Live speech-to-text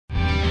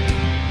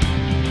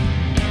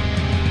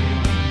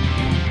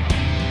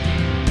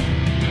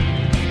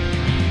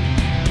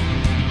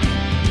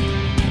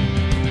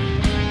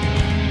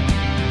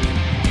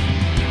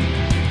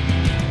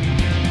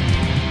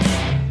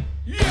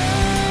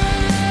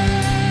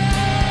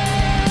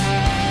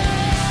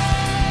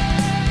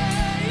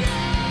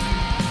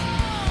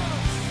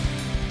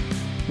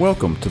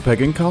Welcome to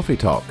Pagan Coffee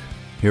Talk.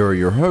 Here are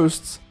your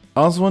hosts,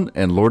 Oswin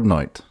and Lord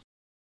Knight.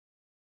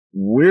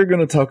 We're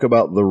going to talk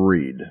about the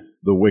Rede,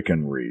 the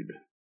Wiccan Rede.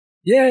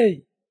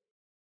 Yay!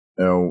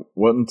 Now,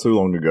 wasn't too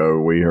long ago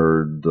we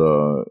heard,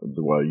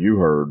 you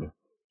heard,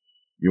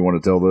 you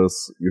want to tell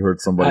this? You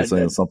heard somebody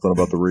saying something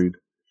about the Rede?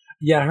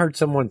 Yeah, I heard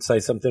someone say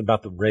something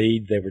about the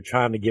Rede. They were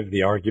trying to give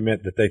the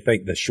argument that they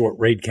think the short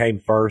Rede came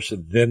first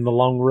and then the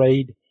long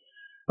Rede.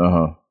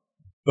 Uh-huh.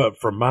 But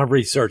from my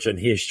research and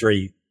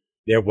history,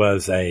 there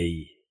was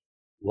a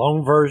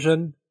long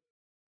version,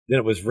 then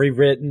it was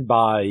rewritten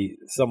by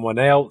someone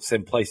else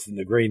and placed in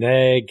the green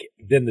egg,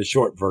 then the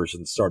short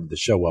version started to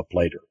show up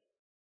later,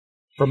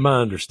 from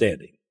my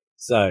understanding.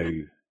 So,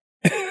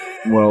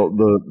 well,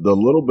 the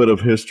little bit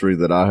of history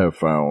that I have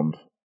found,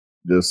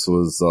 this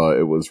was,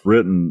 it was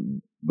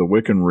written, the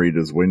Wiccan Rede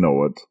as we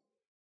know it,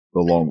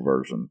 the long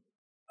version,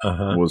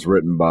 was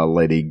written by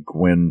Lady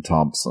Gwen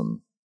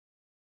Thompson.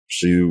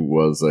 She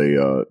was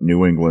a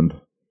New England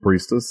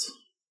priestess.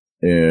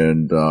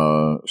 And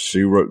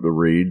she wrote the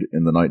Rede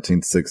in the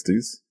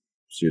 1960s.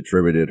 She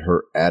attributed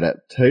her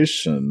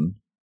adaptation,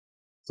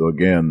 so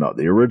again, not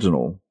the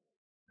original.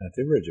 Not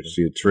the original.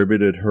 She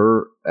attributed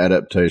her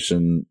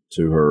adaptation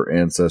to her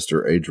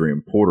ancestor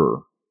Adrian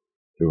Porter,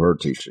 to her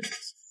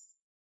teachings.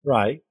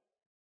 Right.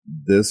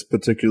 This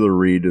particular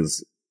Rede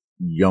is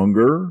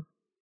younger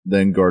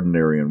than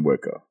Gardnerian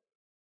Wicca.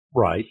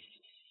 Right.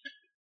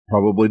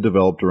 Probably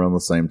developed around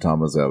the same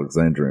time as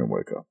Alexandrian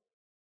Wicca.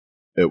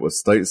 It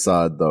was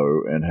stateside,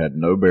 though, and had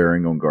no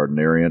bearing on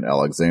Gardnerian,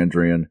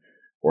 Alexandrian,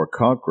 or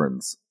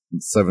Cochrane's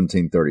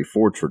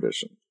 1734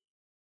 tradition.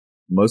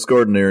 Most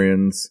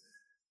Gardnerians,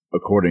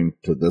 according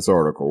to this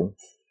article,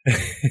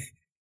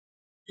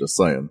 just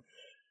saying,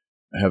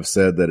 have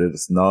said that it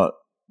is not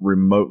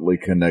remotely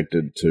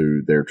connected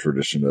to their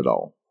tradition at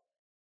all.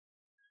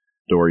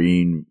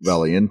 Doreen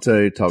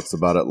Valiente talks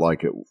about it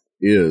like it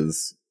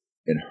is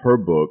in her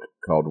book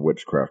called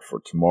Witchcraft for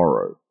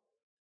Tomorrow.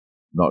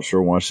 Not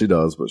sure why she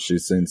does, but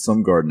she's seen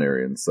some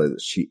Gardnerians say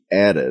that she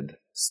added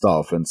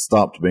stuff and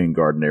stopped being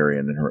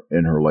Gardnerian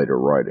in her later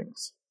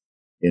writings.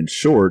 In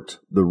short,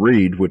 the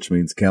Rede, which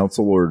means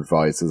counsel or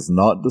advice, is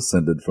not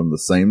descended from the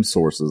same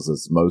sources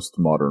as most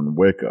modern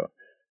Wicca,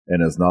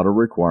 and is not a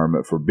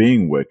requirement for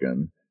being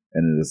Wiccan,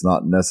 and it is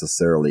not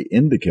necessarily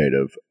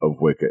indicative of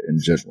Wicca in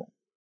general.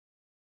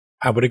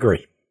 I would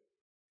agree.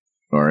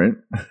 All right.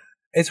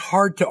 It's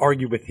hard to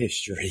argue with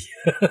history.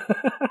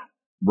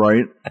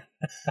 Right?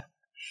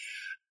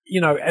 You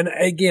know, and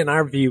again,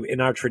 our view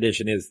in our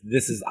tradition is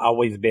this has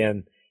always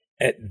been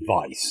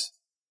advice.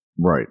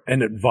 Right.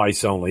 And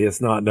advice only.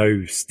 It's not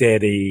no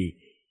steady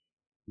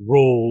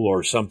rule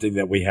or something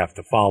that we have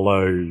to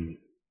follow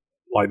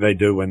like they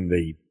do in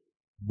the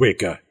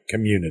Wicca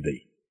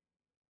community.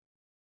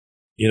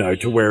 You know,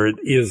 to where it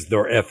is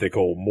their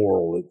ethical,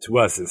 moral. To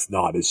us, it's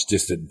not. It's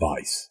just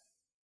advice.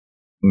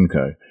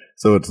 Okay.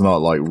 So it's not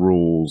like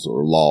rules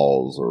or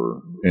laws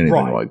or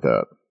anything like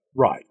that.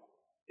 Right.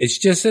 It's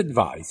just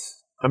advice.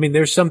 I mean,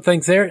 there's some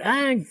things there,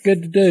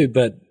 good to do,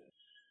 but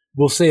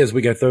we'll see as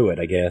we go through it,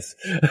 I guess.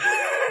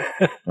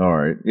 All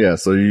right. Yeah.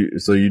 So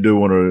you do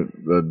want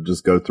to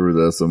just go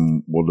through this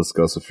and we'll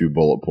discuss a few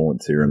bullet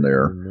points here and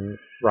there. Mm-hmm.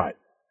 Right.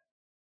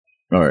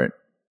 All right.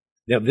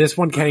 Now, this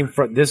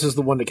is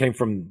the one that came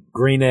from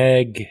Green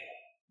Egg.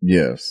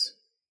 Yes.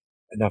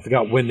 And I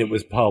forgot when it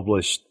was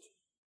published,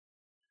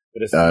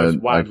 but it's the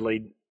most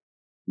widely.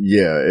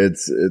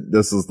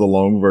 This is the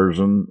long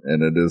version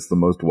and it is the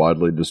most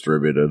widely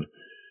distributed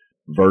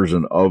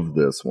version of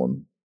this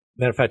one.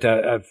 Matter of fact,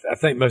 I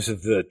think most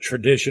of the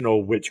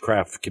traditional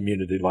witchcraft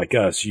community like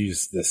us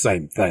use the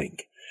same thing.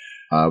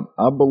 I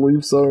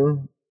believe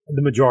so.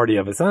 The majority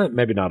of us,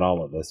 maybe not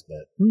all of us,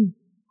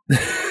 but.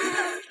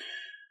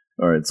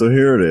 All right, so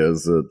here it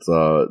is. It's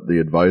the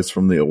advice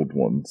from the old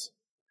ones.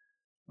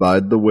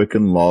 Bide the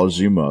Wiccan laws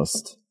you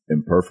must,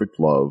 in perfect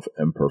love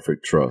and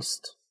perfect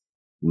trust.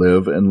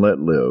 Live and let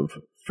live,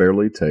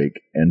 fairly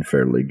take and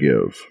fairly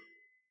give.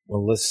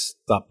 Well, let's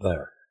stop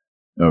there.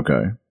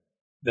 Okay.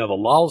 Now, the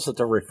laws that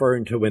they're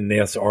referring to in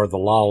this are the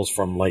laws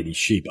from Lady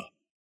Sheba.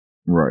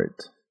 Right.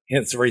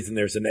 Hence the reason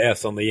there's an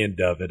S on the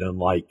end of it,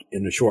 unlike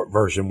in the short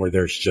version where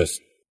there's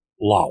just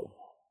law.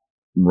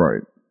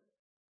 Right.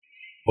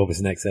 What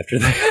was next after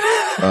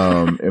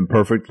that? In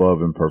perfect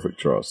love and perfect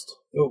trust.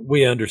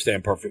 We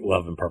understand perfect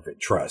love and perfect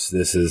trust.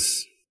 This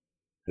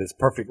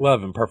perfect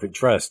love and perfect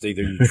trust.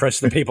 Either you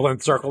trust the people in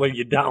the circle or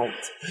you don't.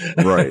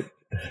 Right.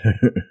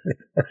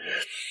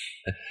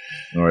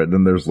 All right,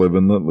 then there's live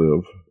and let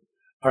live.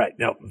 All right,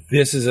 now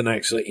this is an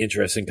actually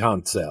interesting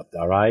concept,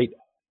 all right?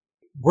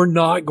 We're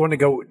not going to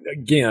go,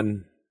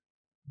 again,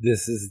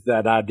 this is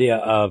that idea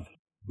of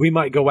we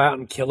might go out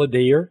and kill a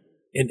deer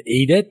and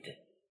eat it,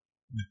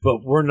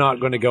 but we're not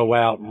going to go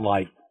out and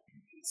like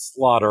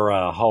slaughter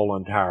a whole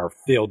entire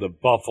field of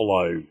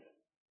buffalo.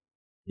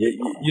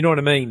 You know what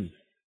I mean?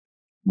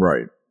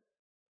 Right.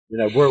 You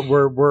know,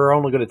 we're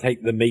only going to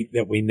take the meat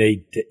that we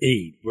need to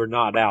eat. We're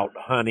not out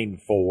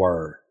hunting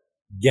for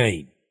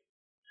game.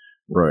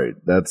 Right.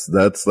 That's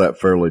that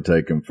fairly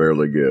take and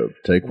fairly give.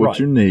 Take what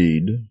you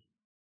need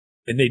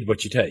and need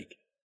what you take.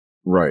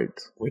 Right.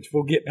 Which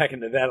we'll get back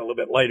into that a little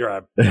bit later,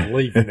 I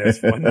believe, in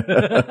this one.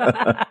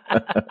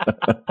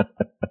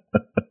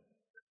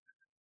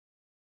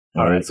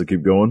 All right, so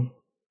keep going.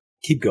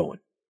 Keep going.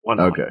 Why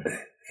not? Okay.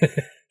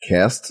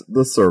 Cast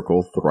the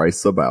circle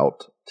thrice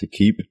about to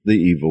keep the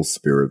evil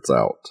spirits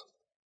out.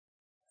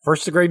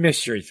 First degree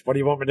mysteries. What do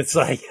you want me to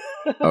say?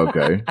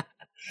 Okay.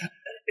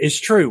 It's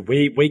true.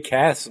 We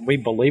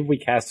believe we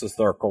cast the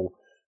circle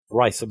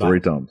thrice about. 3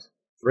 times.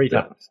 3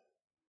 times.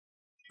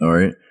 All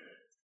right.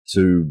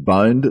 To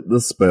bind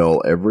the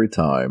spell every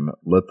time,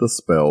 let the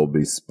spell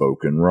be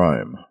spoken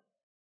rhyme.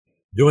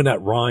 Doing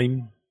that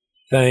rhyme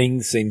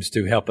thing seems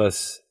to help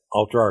us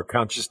alter our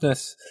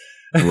consciousness.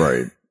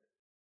 Right.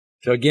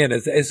 So again,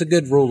 it's a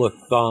good rule of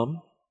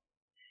thumb.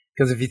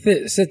 Because if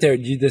you sit there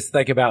and you just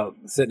think about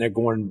sitting there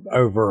going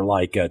over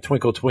like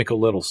Twinkle, Twinkle,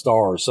 Little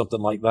Star or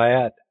something like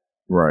that.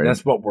 Right.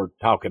 That's what we're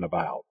talking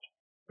about.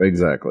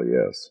 Exactly,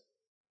 yes.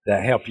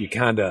 That help you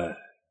kind of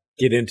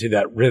get into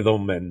that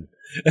rhythm and...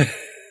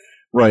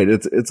 Right,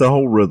 it's a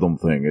whole rhythm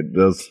thing.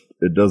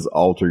 It does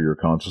alter your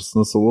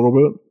consciousness a little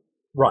bit.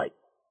 Right.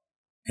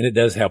 And it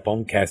does help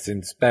on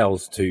casting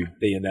spells to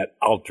be in that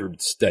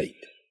altered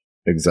state.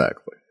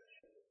 Exactly.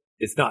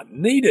 It's not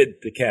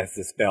needed to cast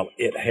a spell.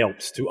 It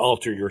helps to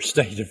alter your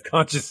state of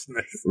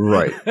consciousness.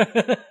 Right.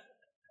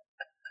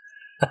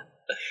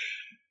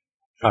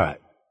 All right.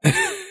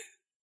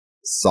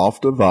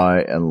 Soft of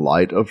eye and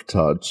light of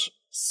touch,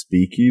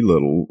 speak ye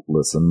little,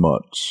 listen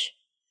much.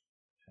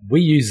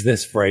 We use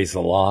this phrase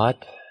a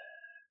lot.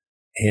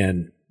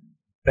 And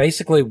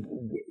basically,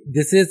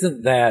 this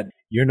isn't that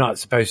you're not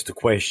supposed to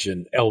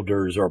question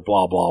elders or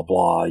blah, blah,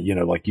 blah,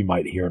 like you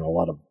might hear in a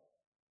lot of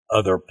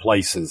other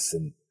places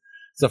and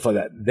stuff like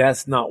that.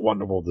 That's not what in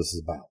the world this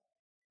is about.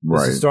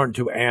 Right. This is starting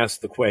to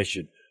ask the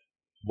question,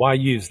 why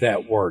use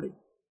that wording?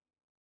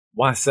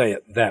 Why say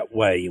it that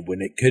way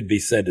when it could be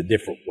said a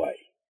different way?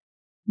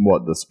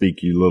 What, the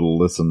speak ye little,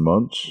 listen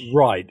much?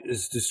 Right,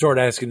 is to start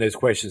asking those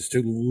questions,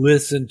 to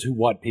listen to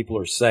what people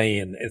are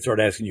saying and start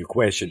asking your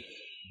question,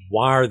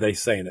 why are they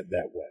saying it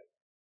that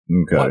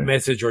way? Okay. What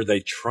message are they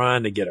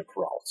trying to get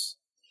across?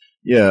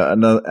 Yeah,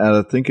 and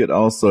I think it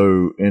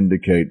also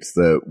indicates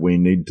that we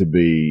need to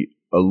be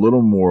a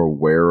little more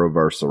aware of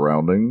our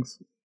surroundings.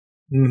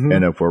 Mm-hmm.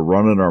 And if we're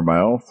running our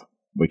mouth,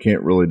 we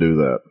can't really do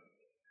that.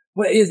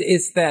 Well,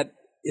 it's that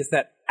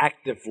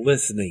active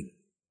listening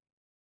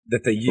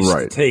that they used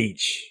to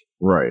teach.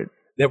 Right.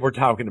 That we're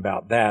talking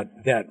about. That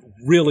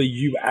really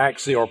you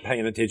actually are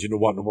paying attention to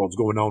what in the world's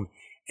going on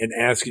and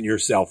asking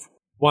yourself,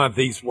 why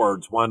these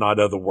words? Why not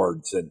other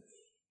words?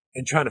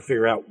 And trying to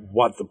figure out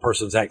what the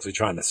person's actually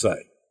trying to say.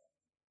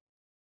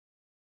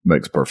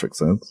 Makes perfect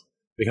sense.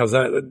 Because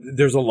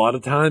there's a lot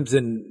of times,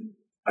 and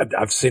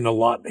I've seen a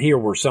lot here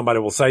where somebody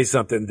will say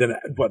something,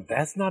 but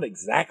that's not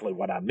exactly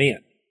what I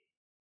meant.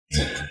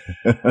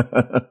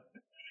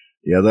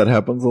 Yeah, that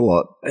happens a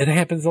lot. It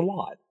happens a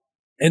lot.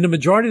 And the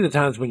majority of the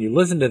times when you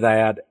listen to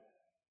that,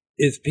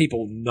 is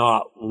people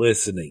not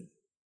listening.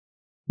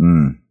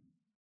 Mm.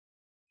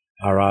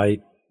 All right?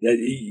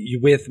 You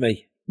with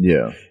me?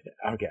 Yeah.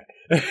 Okay.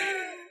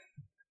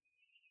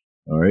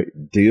 All right.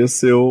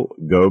 Deosil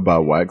go by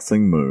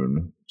waxing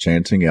moon,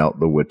 chanting out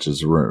the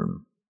witch's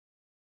rune.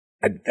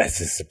 That's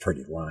just a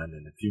pretty line.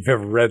 And if you've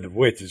ever read The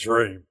Witch's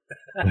Rune.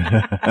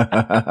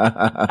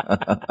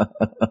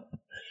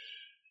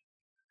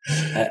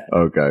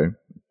 Okay.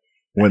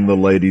 When the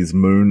lady's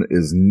moon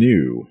is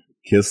new,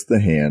 kiss the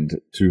hand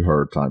to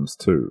her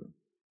 ×2.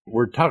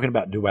 We're talking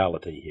about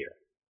duality here.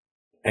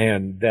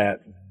 And that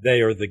they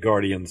are the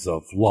guardians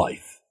of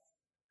life.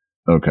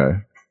 Okay.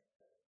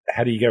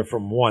 How do you go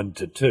from 1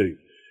 to 2?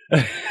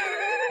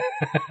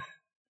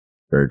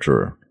 Very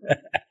true.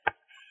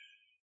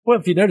 Well,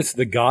 if you notice,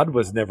 the God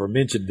was never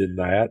mentioned in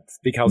that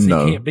because he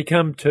can't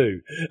become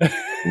 2.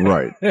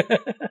 Right.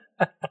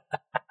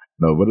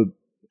 No, but it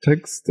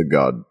takes the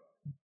God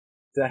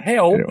to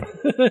help.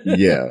 Anyway.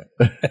 Yeah.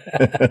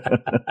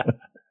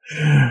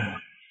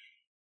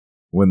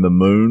 When the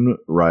moon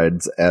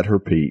rides at her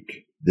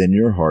peak, then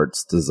your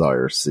heart's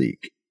desire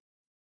seek.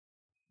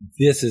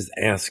 This is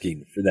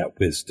asking for that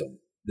wisdom.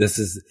 This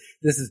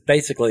is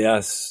basically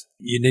us.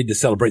 You need to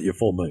celebrate your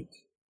full moon.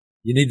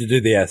 You need to do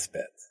the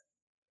aspects.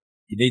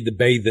 You need to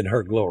bathe in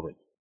her glory.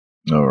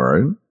 All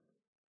right.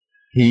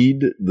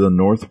 Heed the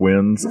north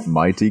wind's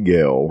mighty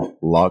gale,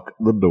 lock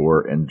the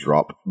door and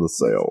drop the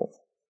sail.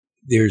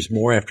 There's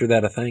more after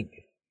that, I think.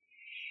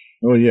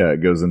 Oh, yeah,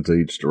 it goes into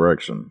each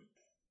direction.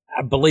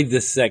 I believe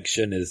this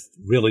section is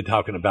really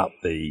talking about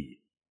the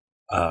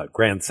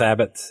Grand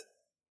Sabbaths,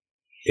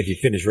 if you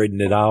finish reading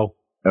it all.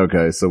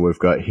 Okay, so we've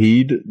got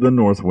heed the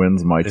north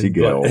wind's mighty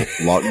gale,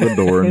 lock the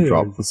door and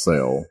drop the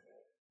sail.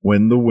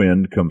 When the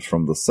wind comes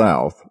from the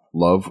south,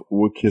 love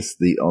will kiss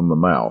thee on the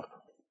mouth.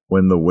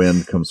 When the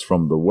wind comes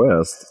from the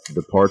west,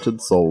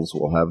 departed souls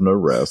will have no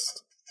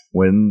rest.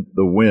 When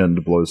the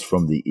wind blows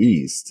from the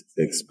east,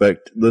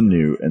 expect the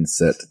new and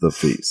set the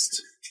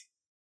feast.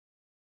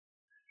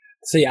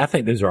 See, I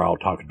think these are all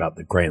talking about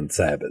the Grand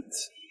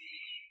Sabbaths.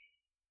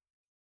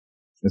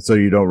 And so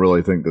you don't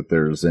really think that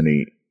there's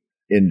any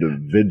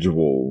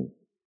individual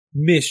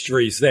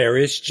mysteries there.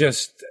 It's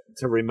just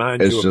to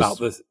remind you about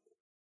this.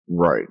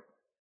 Right.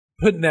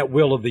 Putting that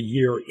wheel of the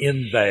year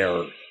in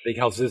there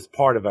because it's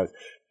part of us.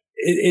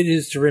 It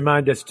is to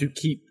remind us to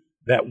keep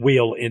that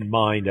wheel in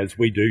mind as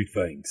we do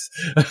things.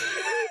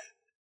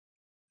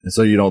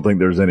 So you don't think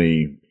there's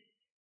any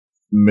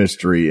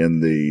mystery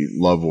in the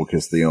love will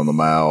kiss thee on the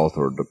mouth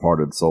or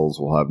departed souls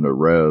will have no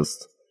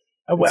rest?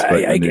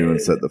 Expect you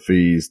and set the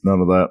feast. None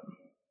of that.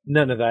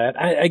 None of that.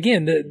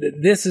 Again,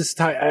 this is.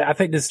 I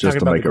think this is just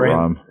talking to about make it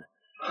rhyme.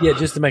 Yeah,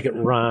 just to make it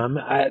rhyme.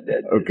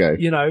 Okay.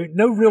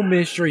 No real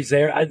mysteries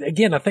there.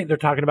 Again, I think they're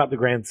talking about the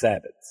grand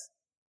Sabbaths,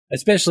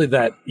 especially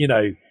that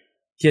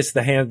kiss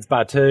the hands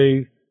by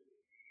two,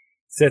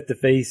 set the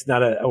feast.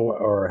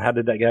 Or how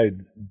did that go?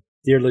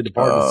 Dearly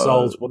departed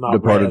souls will not.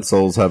 Departed rest.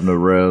 Souls have no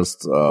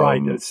rest.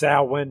 Right,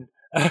 Samhain.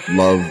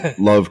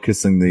 love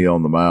kissing thee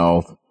on the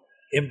mouth.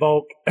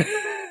 Invoke.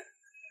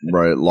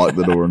 Right, lock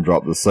the door and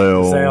drop the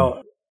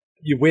sail.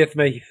 You with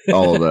me?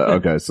 All of that.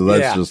 Okay, so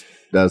that's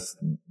that's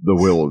the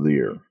wheel of the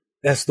year.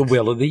 That's the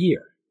wheel of the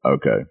year.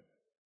 Okay.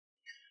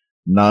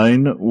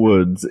 9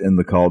 woods in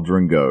the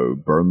cauldron go,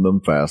 burn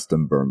them fast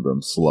and burn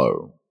them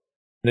slow.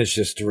 And it's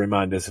just to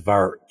remind us of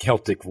our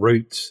Celtic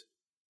roots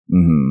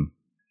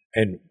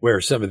and where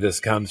some of this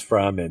comes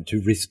from and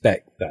to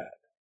respect that.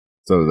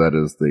 So that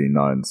is the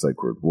 9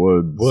 sacred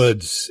woods.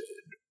 Woods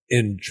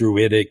in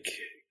Druidic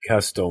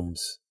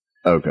customs.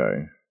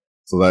 Okay.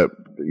 So that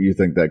you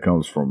think that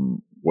comes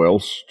from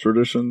Welsh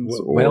traditions?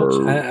 Welsh?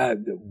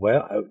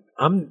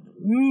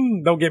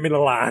 Don't get me the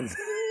line.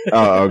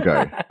 Oh,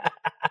 okay.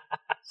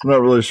 So I'm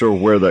not really sure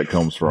where that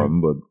comes from,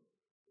 but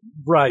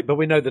right. But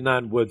we know the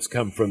 9 woods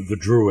come from the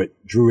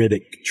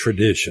Druidic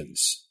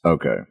traditions.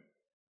 Okay.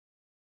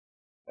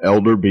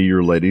 Elder be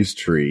your lady's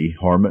tree,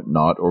 harm it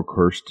not, or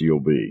cursed you'll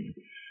be.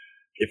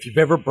 If you've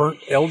ever burnt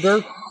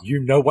elder,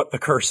 you know what the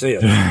curse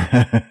is.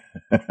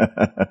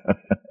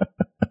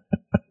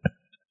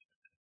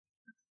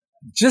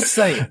 Just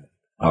saying.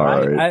 All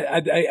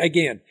right.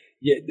 Again,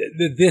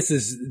 this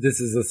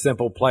is a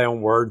simple play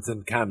on words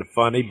and kind of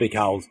funny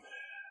because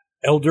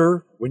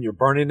elder, when you're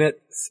burning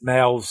it,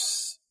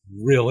 smells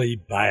really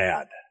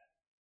bad.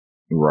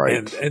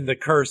 Right. And the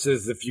curse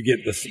is when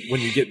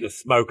you get the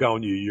smoke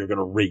on you, you're going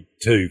to reek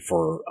too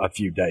for a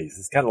few days.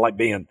 It's kind of like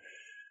being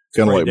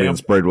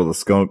sprayed with a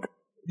skunk.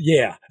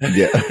 Yeah.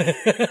 Yeah.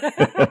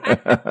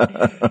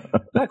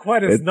 Not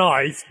quite as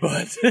nice,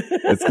 but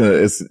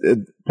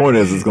point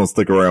is it's gonna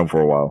stick around for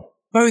a while.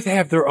 Both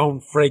have their own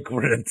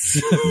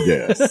fragrance.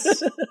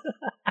 Yes.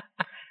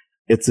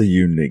 It's a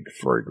unique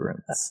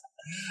fragrance.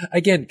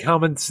 Again,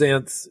 common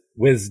sense,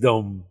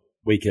 wisdom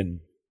we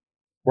can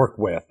work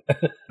with.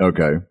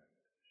 Okay.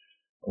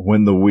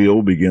 When the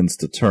wheel begins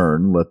to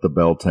turn, let the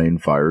Beltane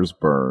fires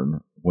burn.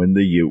 When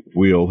the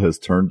wheel has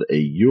turned a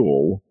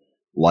Yule,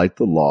 light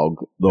the log,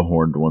 the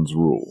horned ones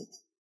rule.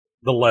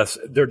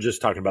 They're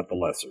just talking about the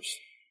lessers.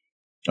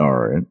 All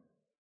right.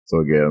 So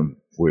again,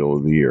 wheel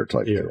of the year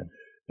type deal.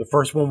 The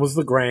first one was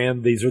the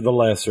grand. These are the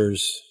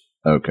lessers.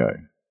 Okay.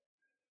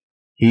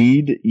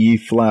 Heed ye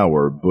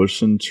flower,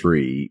 bush and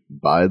tree,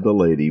 by the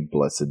lady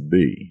blessed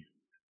be.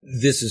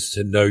 This is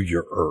to know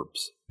your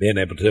herbs, being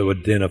able to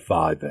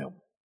identify them.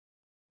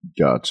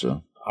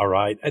 Gotcha. All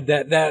right.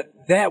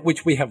 That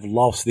which we have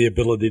lost the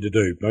ability to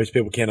do. Most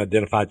people can't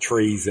identify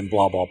trees and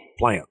blah, blah,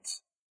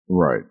 plants.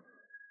 Right.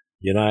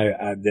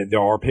 There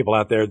are people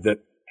out there that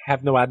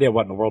have no idea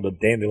what in the world a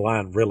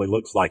dandelion really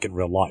looks like in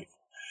real life.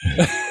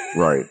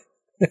 Right.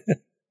 I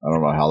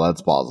don't know how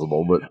that's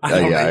possible, but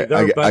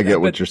I get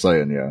what you're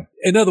saying. Yeah.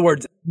 In other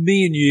words,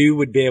 me and you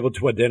would be able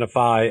to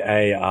identify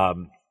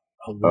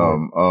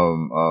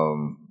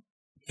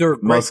they're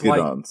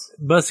muscadines.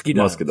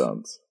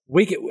 Muscadines.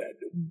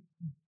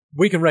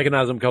 We can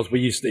recognize them because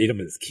we used to eat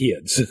them as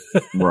kids.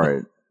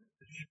 Right.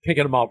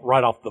 Picking them up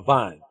right off the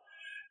vine.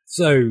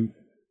 So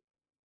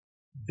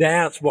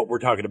that's what we're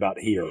talking about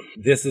here.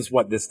 This is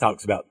what this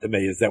talks about to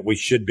me, is that we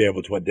should be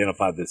able to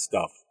identify this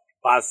stuff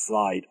by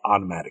sight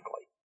automatically.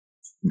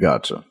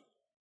 Gotcha.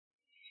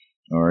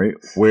 All right.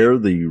 Where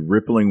the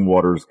rippling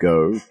waters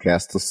go,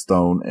 cast a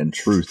stone and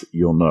truth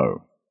you'll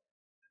know.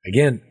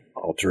 Again,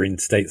 altering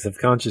states of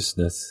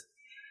consciousness.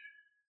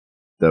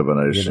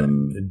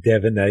 Divination.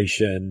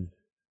 Divination.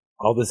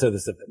 All this other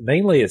stuff.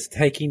 Mainly it's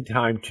taking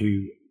time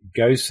to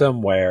go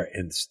somewhere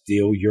and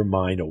steal your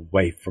mind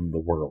away from the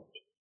world.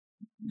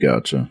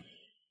 Gotcha.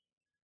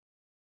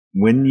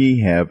 When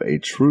ye have a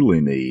truly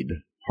need,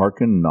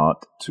 hearken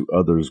not to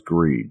others'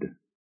 greed.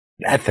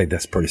 I think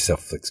that's pretty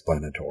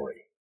self-explanatory.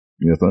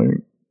 You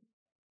think?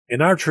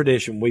 In our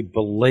tradition, we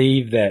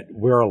believe that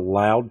we're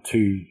allowed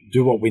to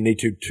do what we need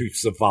to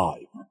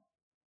survive.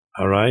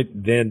 All right?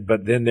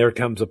 But then there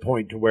comes a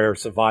point to where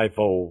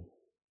survival,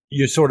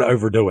 you're sort of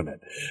overdoing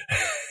it.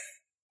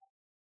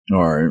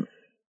 All right.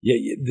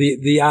 Yeah,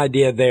 the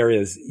idea there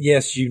is,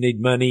 yes, you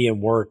need money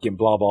and work and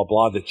blah, blah,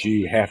 blah that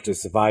you have to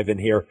survive in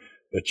here,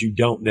 but you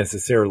don't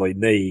necessarily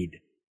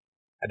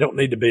I don't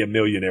need to be a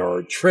millionaire or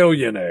a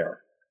trillionaire.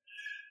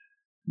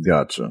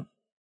 Gotcha.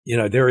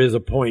 There is a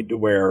point to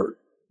where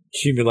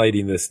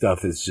accumulating this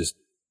stuff is just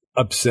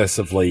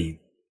obsessively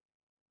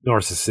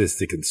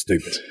narcissistic and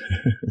stupid.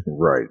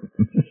 Right.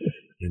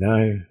 You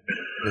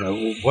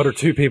know, what are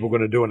two people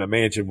going to do in a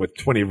mansion with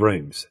 20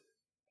 rooms?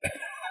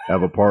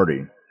 Have a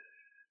party.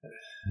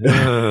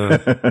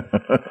 But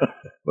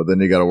then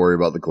you got to worry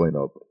about the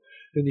cleanup.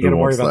 Then you got to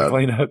worry about the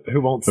cleanup.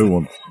 Who wants?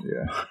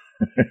 Yeah.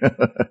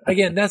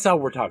 Again, that's all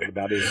we're talking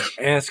about is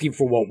asking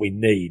for what we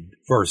need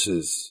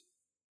versus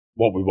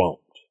what we want.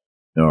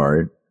 All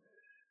right.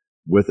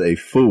 With a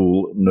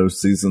fool, no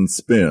season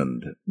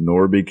spend,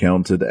 nor be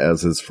counted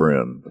as his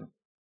friend.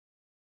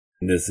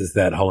 And this is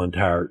that whole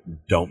entire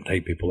don't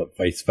take people at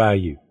face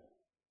value.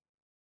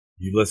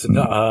 You listen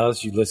to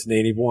us, you listen to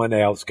anyone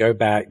else, go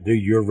back, do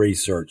your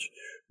research,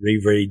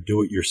 reread,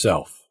 do it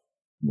yourself.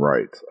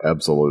 Right.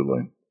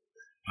 Absolutely.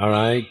 All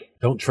right.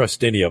 Don't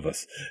trust any of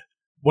us.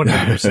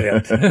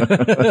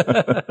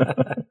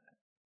 100%.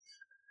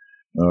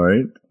 All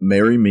right.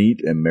 Merry meet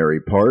and merry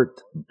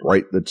part,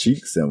 bright the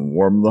cheeks and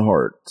warm the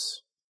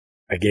hearts.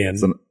 Again.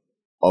 So,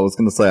 I was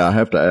going to say, I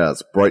have to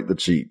ask, bright the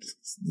cheeks.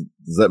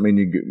 Does that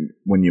mean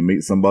when you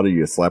meet somebody,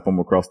 you slap them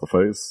across the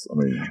face? I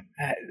mean,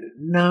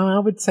 no, I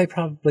would say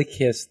probably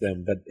kiss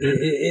them, but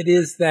it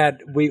is that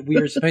we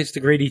are supposed to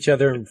greet each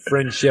other in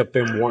friendship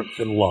and warmth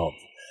and love.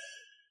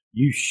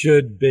 You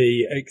should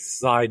be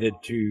excited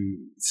to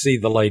see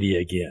the lady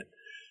again.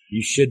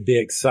 You should be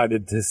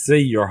excited to see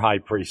your high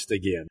priest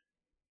again.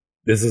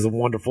 This is a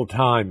wonderful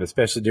time,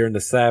 especially during the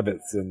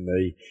Sabbaths and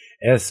the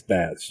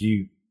Esbats.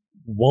 You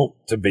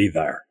want to be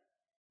there.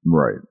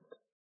 Right.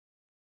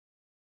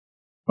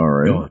 All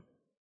right. Go on.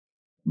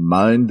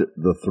 Mind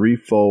the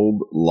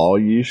threefold law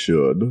ye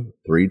should,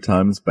 3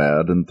 times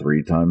bad and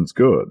 3 times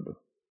good.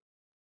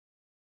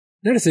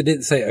 Notice it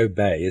didn't say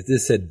obey. It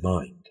just said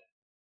mind.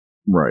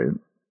 Right.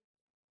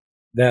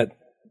 That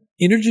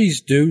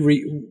energies do,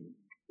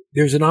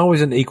 there's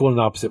always an equal and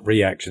opposite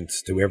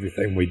reactions to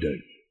everything we do.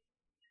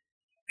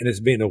 And it's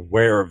being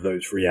aware of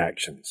those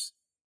reactions.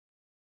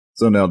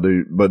 So now,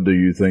 do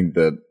you think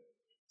that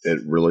it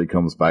really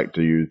comes back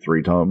to you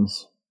 3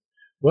 times?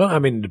 Well, I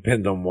mean, it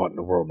depends on what in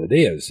the world it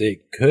is.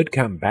 It could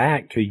come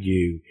back to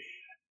you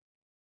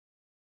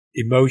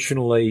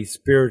emotionally,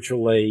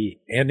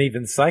 spiritually, and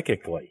even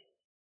psychically.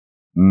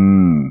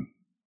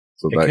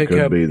 So that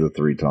could be the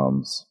 3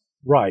 times.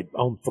 Right,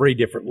 on 3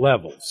 different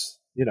levels.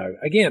 You know,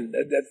 again,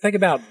 think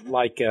about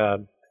like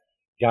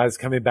guys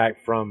coming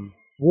back from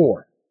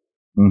war.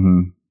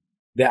 Mm-hmm.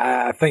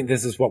 I think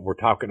this is what we're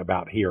talking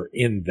about here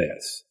in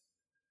this.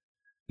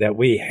 That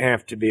we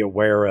have to be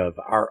aware of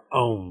our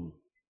own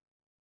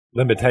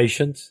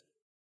limitations.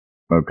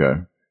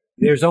 Okay.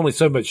 There's only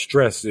so much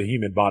stress the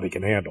human body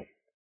can handle.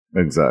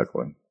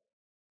 Exactly.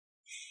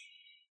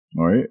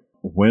 All right.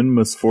 When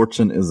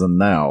misfortune is a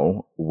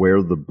now,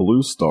 wear the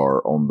blue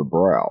star on the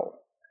brow.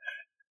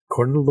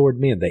 According to Lord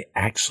Men, they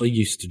actually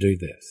used to do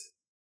this.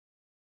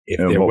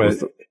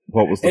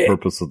 What was the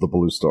purpose of the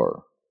blue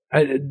star?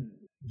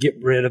 Get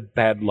rid of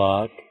bad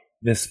luck,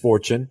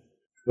 misfortune.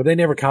 Well, they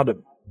never called it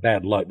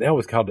bad luck. They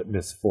always called it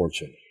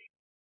misfortune.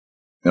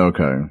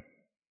 Okay.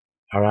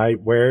 All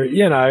right. Where,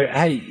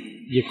 hey,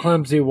 you're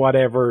clumsy,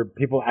 whatever.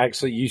 People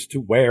actually used to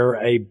wear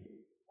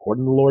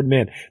according to Lord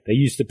Men, they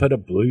used to put a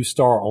blue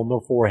star on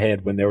their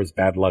forehead when there was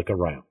bad luck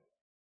around.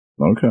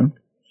 Okay.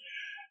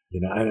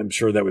 And I'm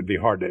sure that would be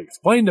hard to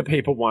explain to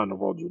people why in the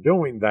world you're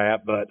doing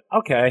that, but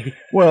okay.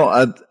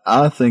 Well,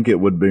 I think it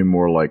would be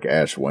more like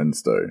Ash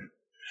Wednesday.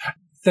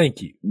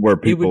 Thank you. Where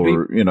people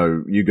are,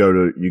 you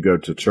go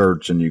to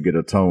church and you get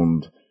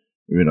atoned,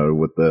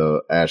 with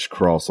the ash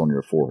cross on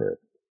your forehead.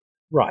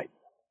 Right.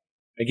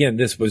 Again,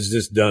 this was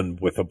just done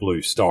with a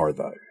blue star,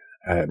 though.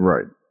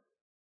 Right.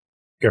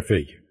 Go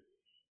figure.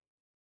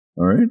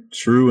 All right.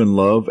 True in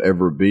love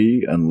ever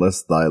be,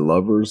 unless thy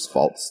lover's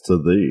false to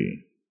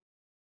thee.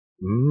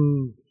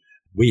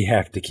 We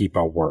have to keep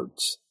our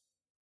words.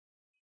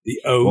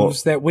 The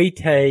oaths that we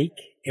take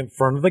in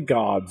front of the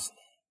gods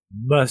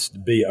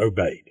must be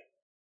obeyed.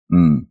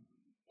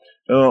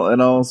 Well,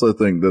 and I also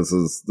think this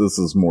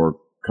is more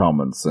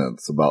common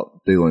sense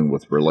about dealing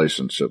with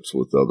relationships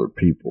with other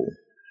people.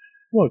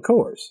 Well, of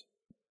course.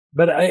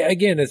 But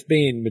again, it's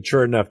being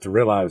mature enough to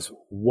realize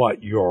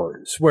what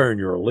you're swearing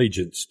your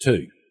allegiance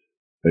to.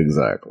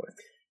 Exactly.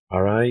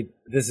 All right?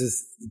 This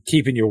is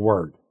keeping your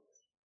word.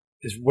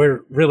 Is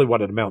really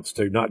what it amounts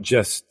to, not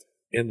just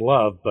in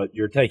love, but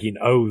you're taking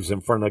oaths in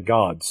front of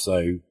God. So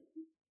you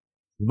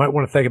might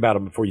want to think about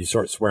them before you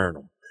start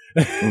swearing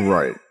them.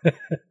 Right.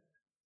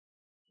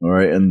 All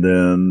right. And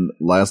then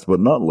last but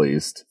not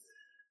least,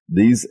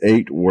 these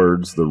 8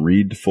 words the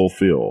Rede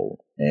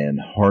fulfill,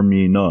 and harm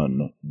ye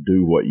none,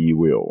 do what ye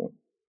will.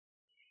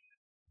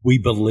 We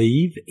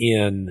believe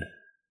in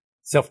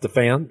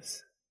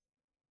self-defense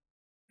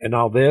and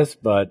all this,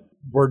 but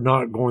we're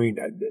not going,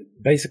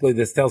 basically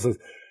this tells us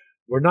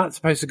we're not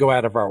supposed to go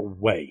out of our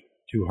way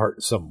to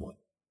hurt someone.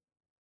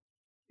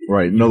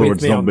 Right. In other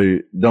words,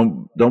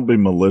 don't be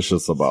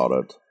malicious about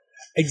it.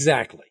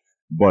 Exactly.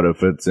 But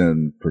if it's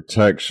in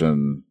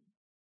protection,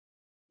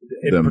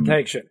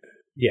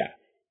 yeah.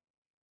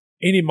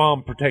 any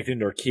mom protecting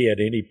their kid,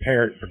 any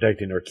parent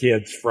protecting their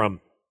kids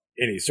from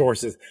any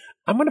sources,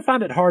 I'm going to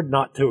find it hard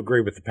not to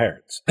agree with the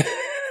parents.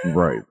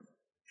 Right.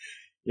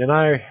 You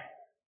know?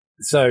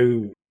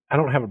 So I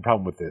don't have a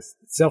problem with this.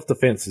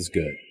 Self-defense is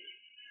good.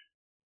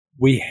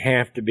 We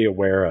have to be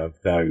aware of,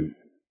 though,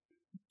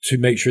 to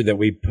make sure that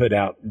we put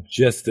out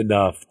just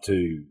enough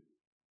to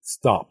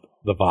stop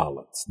the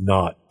violence,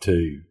 not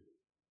to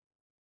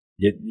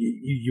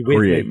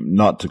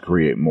not to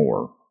create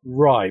more.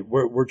 Right.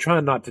 We're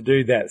trying not to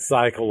do that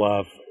cycle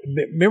of,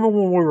 remember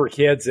when we were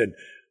kids and,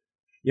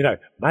 you know,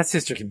 my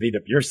sister can beat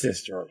up your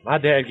sister, or my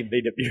dad can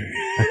beat up your.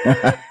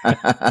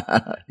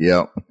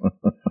 Yep.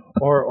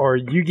 or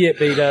you get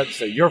beat up,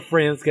 so your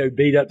friends go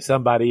beat up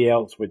somebody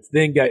else, which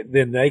then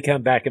they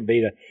come back and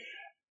beat up.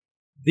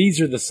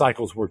 These are the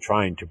cycles we're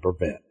trying to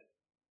prevent.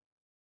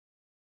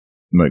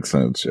 Makes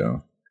sense, yeah.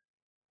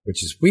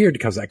 Which is weird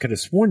because I could have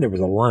sworn there was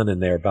a line in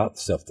there about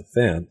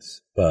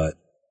self-defense, but.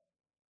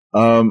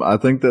 I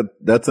think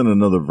that's in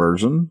another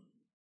version.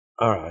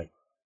 All right.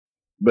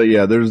 But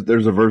yeah,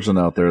 there's a version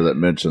out there that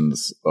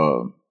mentions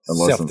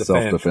unless in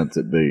self-defense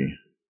it be.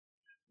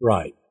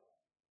 Right.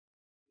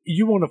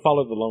 You want to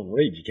follow the long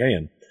read, you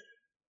can.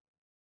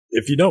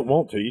 If you don't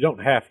want to, you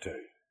don't have to.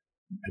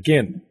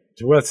 Again,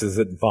 to us is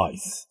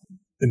advice,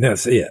 and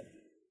that's it.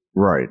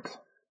 Right.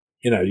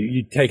 You know,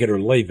 you take it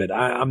or leave it.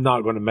 I'm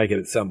not going to make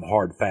it some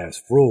hard,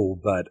 fast rule,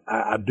 but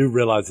I do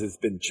realize it's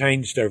been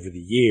changed over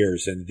the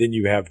years, and then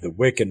you have the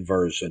Wiccan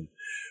version,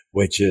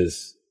 which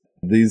is...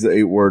 These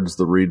 8 words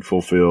the Rede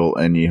fulfill,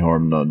 and ye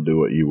harm none, do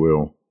what ye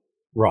will.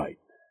 Right.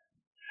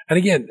 And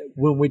again,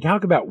 when we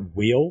talk about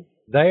will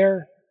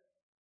there,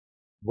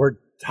 we're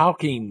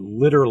talking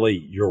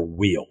literally your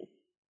will.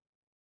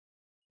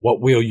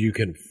 What will you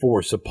can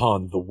force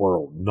upon the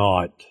world,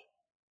 not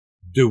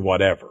do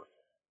whatever.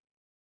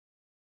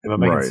 Am I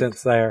making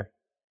sense there?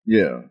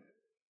 Yeah.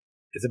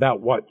 It's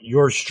about what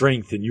your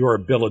strength and your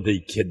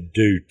ability can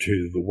do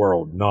to the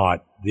world,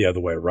 not the other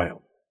way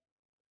around.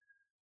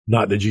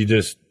 Not that you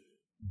just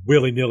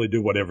willy-nilly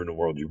do whatever in the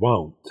world you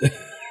want.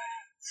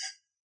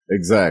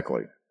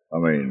 Exactly. I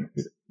mean,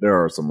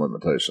 there are some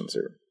limitations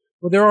here.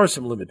 Well, there are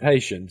some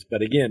limitations,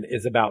 but again,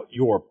 it's about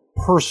your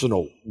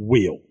personal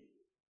will.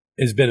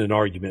 Has been an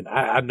argument.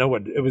 I know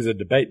it was a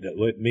debate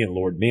that me and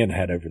Lord Men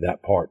had over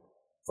that part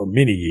for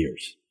many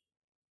years.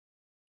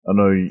 I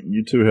know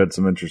you two had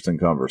some interesting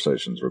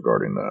conversations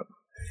regarding that,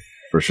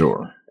 for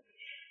sure.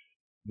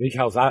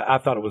 Because I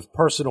thought it was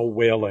personal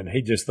will, and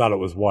he just thought it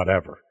was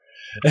whatever.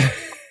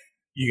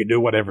 You can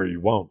do whatever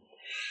you want.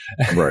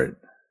 Right.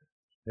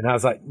 And I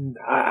was like,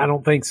 I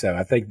don't think so.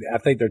 I think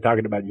they're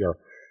talking about your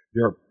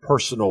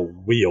personal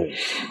will.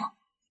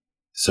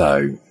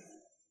 So,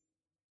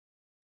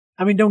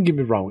 I mean, don't get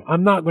me wrong.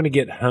 I'm not going to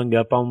get hung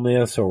up on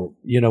this, or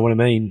you know what I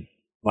mean?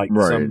 Like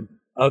some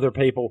other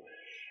people.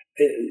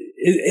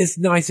 It's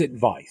nice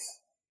advice.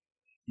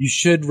 You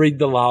should read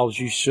the laws.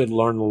 You should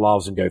learn the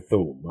laws and go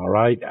through them. All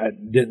right. I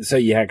didn't say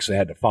you actually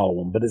had to follow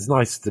them, but it's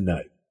nice to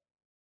know.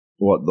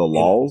 What, the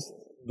laws?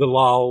 The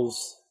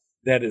laws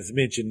that is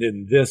mentioned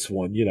in this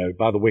one. You know,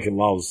 by the Wiccan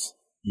laws,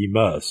 you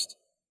must.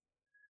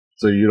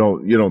 So you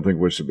don't think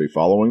we should be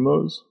following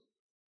those?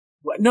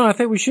 No, I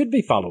think we should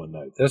be following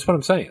those. That's what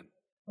I'm saying.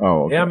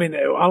 Oh, okay. Yeah. I mean,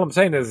 all I'm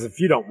saying is, if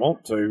you don't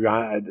want to,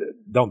 I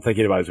don't think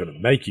anybody's going to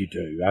make you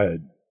to.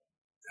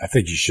 I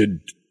think you should.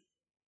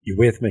 You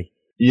with me?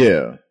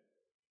 Yeah.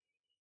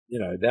 You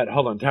know, that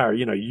whole entire,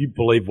 you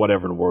believe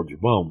whatever in the world you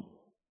want.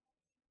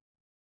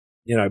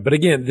 You know, but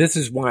again, this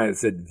is why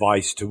it's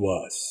advice to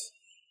us.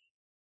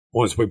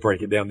 Once we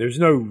break it down, there's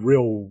no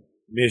real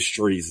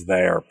mysteries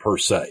there per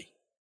se.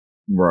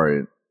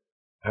 Right.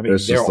 I mean,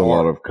 it's just a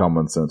lot of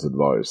common sense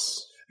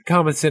advice.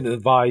 Common sense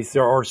advice.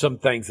 There are some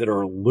things that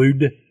are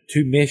allude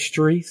to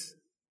mysteries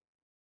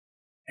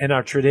in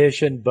our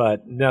tradition,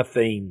 but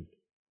nothing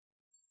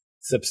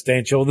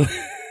substantial.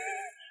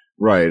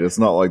 Right. It's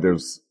not like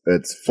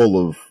it's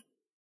full of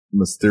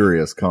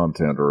mysterious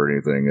content or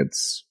anything.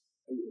 It's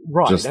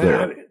just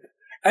there.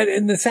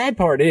 And the sad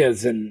part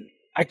is, and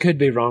I could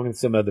be wrong, and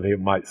some other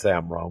people might say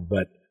I'm wrong,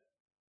 but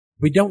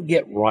we don't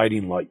get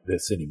writing like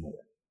this anymore.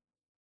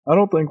 I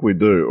don't think we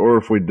do. Or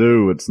if we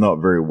do, it's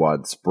not very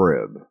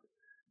widespread.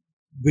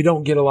 We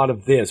don't get a lot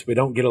of this. We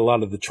don't get a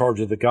lot of the Charge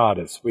of the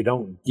Goddess. We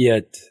don't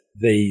get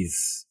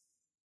these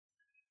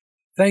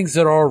things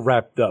that are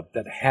wrapped up,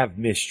 that have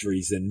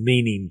mysteries and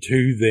meaning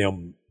to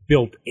them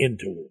built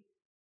into them,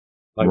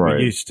 like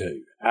we used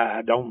to.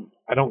 I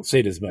don't see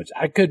it as much.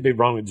 I could be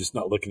wrong and just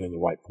not looking in the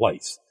right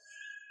place.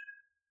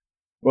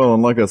 Well,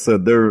 and like I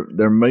said,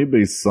 there may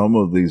be some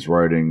of these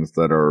writings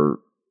that are,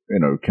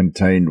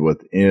 contained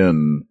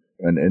within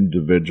an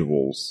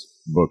individual's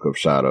book of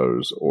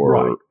shadows,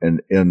 or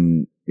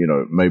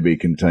maybe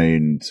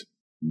contained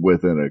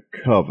within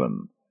a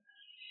coven,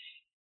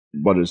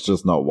 but it's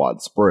just not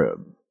widespread.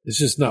 It's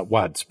just not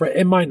widespread.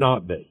 It might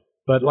not be.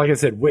 But like I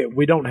said,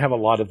 we don't have a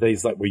lot of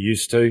these like we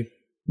used to.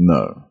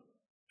 No.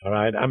 All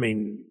right. I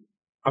mean,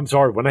 I'm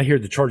sorry. When I hear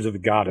the Charge of the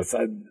Goddess,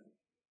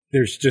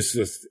 there's just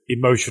this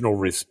emotional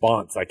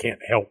response I can't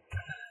help.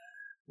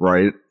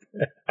 Right.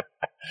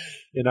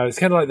 You know, it's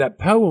kind of like that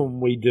poem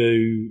we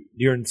do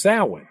during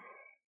Samhain.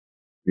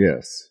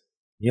 Yes.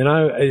 You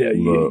know,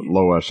 The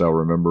Lo I Shall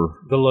Remember.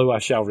 The Lo I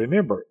Shall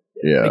Remember.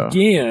 Yeah.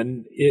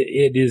 Again,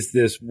 it is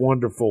this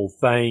wonderful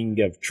thing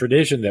of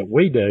tradition that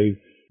we do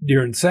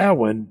during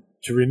Samhain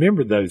to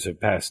remember those who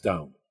have passed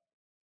on.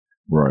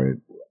 Right.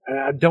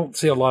 I don't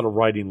see a lot of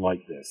writing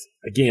like this.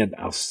 Again,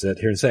 I'll sit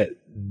here and say it.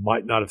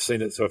 Might not have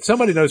seen it. So if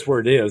somebody knows where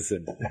it is,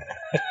 then...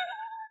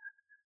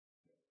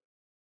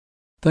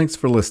 Thanks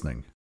for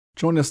listening.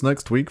 Join us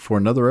next week for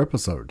another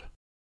episode.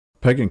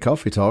 Pagan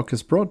Coffee Talk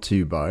is brought to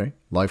you by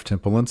Life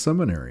Temple and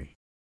Seminary.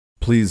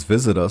 Please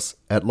visit us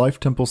at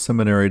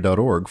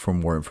lifetempleseminary.org for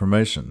more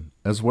information,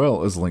 as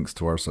well as links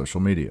to our social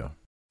media: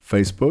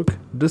 Facebook,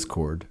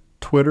 Discord,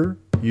 Twitter,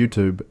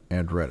 YouTube,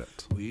 and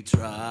Reddit. We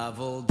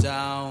travel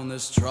down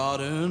this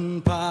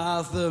trodden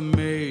path, a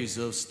maze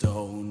of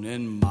stone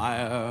and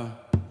mire.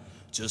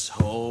 Just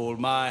hold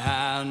my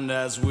hand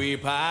as we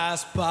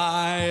pass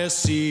by a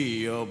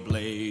sea of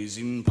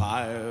blazing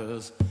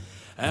pyres.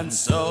 And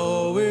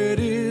so it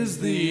is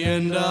the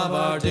end of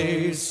our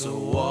days, so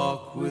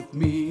walk with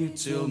me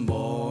till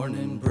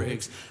morning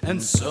breaks.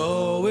 And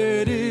so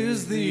it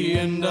is the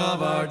end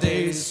of our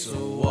days, so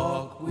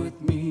walk with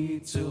me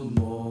till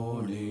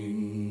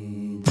morning